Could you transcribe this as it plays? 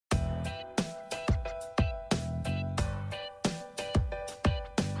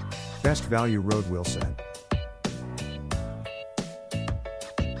Best value road wheel set.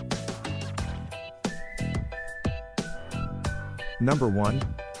 Number 1.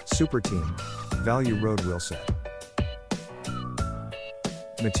 Super Team Value Road Wheel Set.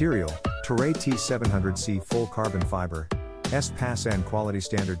 Material: Terray T700C full carbon fiber. S-Pass N quality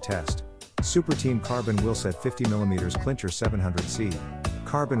standard test. Super Team carbon wheel set 50mm clincher 700C.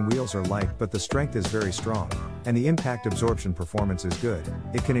 Carbon wheels are light but the strength is very strong, and the impact absorption performance is good.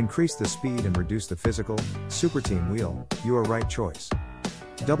 It can increase the speed and reduce the physical. Super Team wheel, your right choice.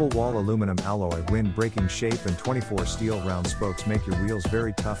 Double wall aluminum alloy wind braking shape and 24 steel round spokes make your wheels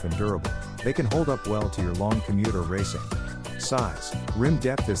very tough and durable. They can hold up well to your long commute or racing. Size: rim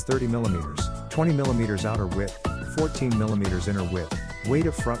depth is 30mm, 20mm outer width, 14mm inner width. Weight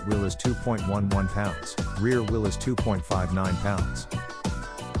of front wheel is 2.11 pounds, rear wheel is 2.59 pounds.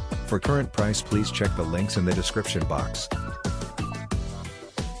 For current price, please check the links in the description box.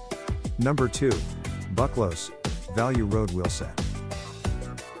 Number 2. Bucklos Value Road Wheel Set.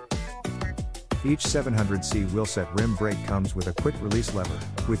 Each 700C wheel set rim brake comes with a quick release lever,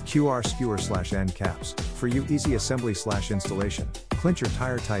 with QR skewer/end caps, for you easy assembly/installation. Clincher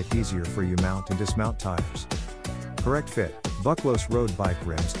tire type easier for you mount and dismount tires. Correct fit: Bucklos road bike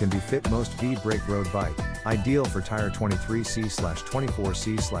rims can be fit most V-brake road bike, ideal for tire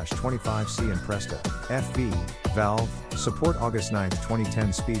 23C/24C/25C and Presta, FV, valve, support August 9,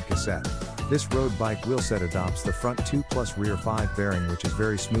 2010 speed cassette. This road bike wheel set adopts the front 2 plus rear 5 bearing which is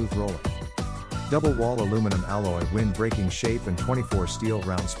very smooth rolling. Double wall aluminum alloy wind braking shape and 24 steel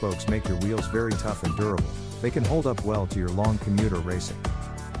round spokes make your wheels very tough and durable. They can hold up well to your long commute or racing.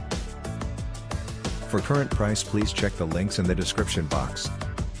 For current price, please check the links in the description box.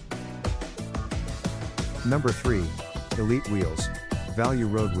 Number 3. Elite Wheels Value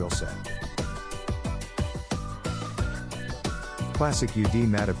Road Wheel Set. Classic UD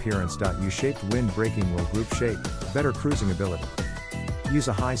matte appearance. U-shaped wind braking wheel group shape, better cruising ability. Use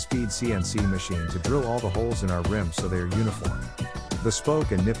a high-speed CNC machine to drill all the holes in our rims so they are uniform. The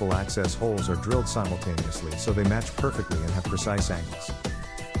spoke and nipple access holes are drilled simultaneously so they match perfectly and have precise angles.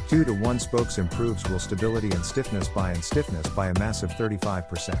 2-to-1 spokes improves wheel stability and stiffness by a massive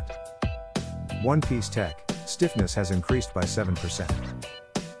 35%. One-piece tech, stiffness has increased by 7%.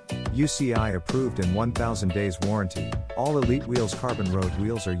 UCI approved and 1000 days warranty. All Elite Wheels carbon road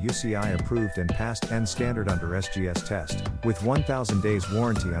wheels are UCI approved and passed N standard under SGS test, with 1000 days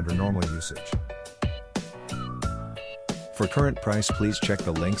warranty under normal usage. For current price, please check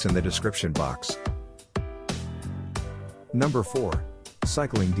the links in the description box. Number 4.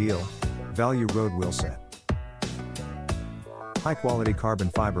 Cycling Deal Value Road Wheel Set. High quality carbon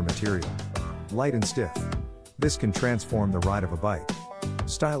fiber material. Light and stiff. This can transform the ride of a bike.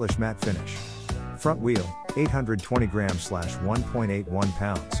 Stylish matte finish. Front wheel, 820 grams/1.81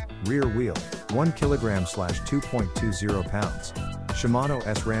 pounds. Rear wheel, 1 kilogram/2.20 pounds. Shimano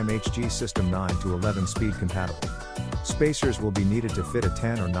SRAM HG System 9 to 11 speed compatible. Spacers will be needed to fit a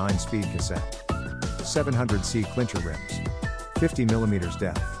 10 or 9 speed cassette. 700C clincher rims. 50mm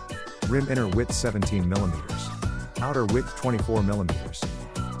depth. Rim inner width 17mm. Outer width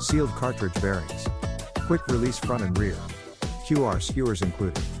 24mm. Sealed cartridge bearings. Quick release front and rear. QR skewers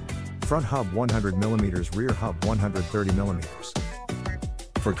included. Front hub 100mm, rear hub 130mm.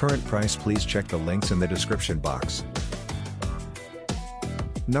 For current price, please check the links in the description box.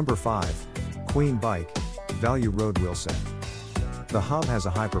 Number 5. Queen Bike Value Road Wheel Set. The hub has a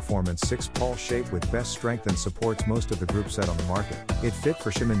high-performance 6-pole shape with best strength and supports most of the group set on the market. It fit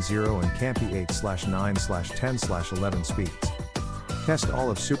for Shimmin 0 and Campy 8/9/10/11 speeds. Test all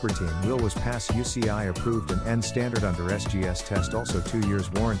of Super Team wheel was pass UCI approved and N standard under SGS test, also 2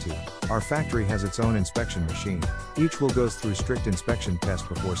 years warranty. Our factory has its own inspection machine. Each wheel goes through strict inspection test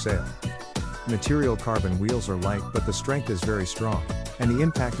before sale. Material: carbon wheels are light but the strength is very strong, and the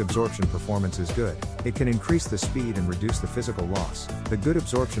impact absorption performance is good. It can increase the speed and reduce the physical loss. The good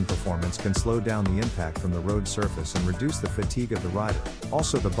absorption performance can slow down the impact from the road surface and reduce the fatigue of the rider.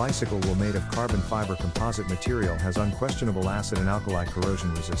 Also, the bicycle wheel made of carbon fiber composite material has unquestionable acid and alkali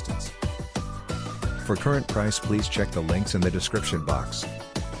corrosion resistance. For current price, please check the links in the description box.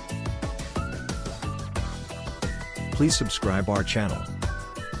 Please subscribe our channel.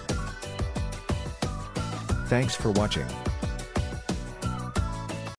 Thanks for watching.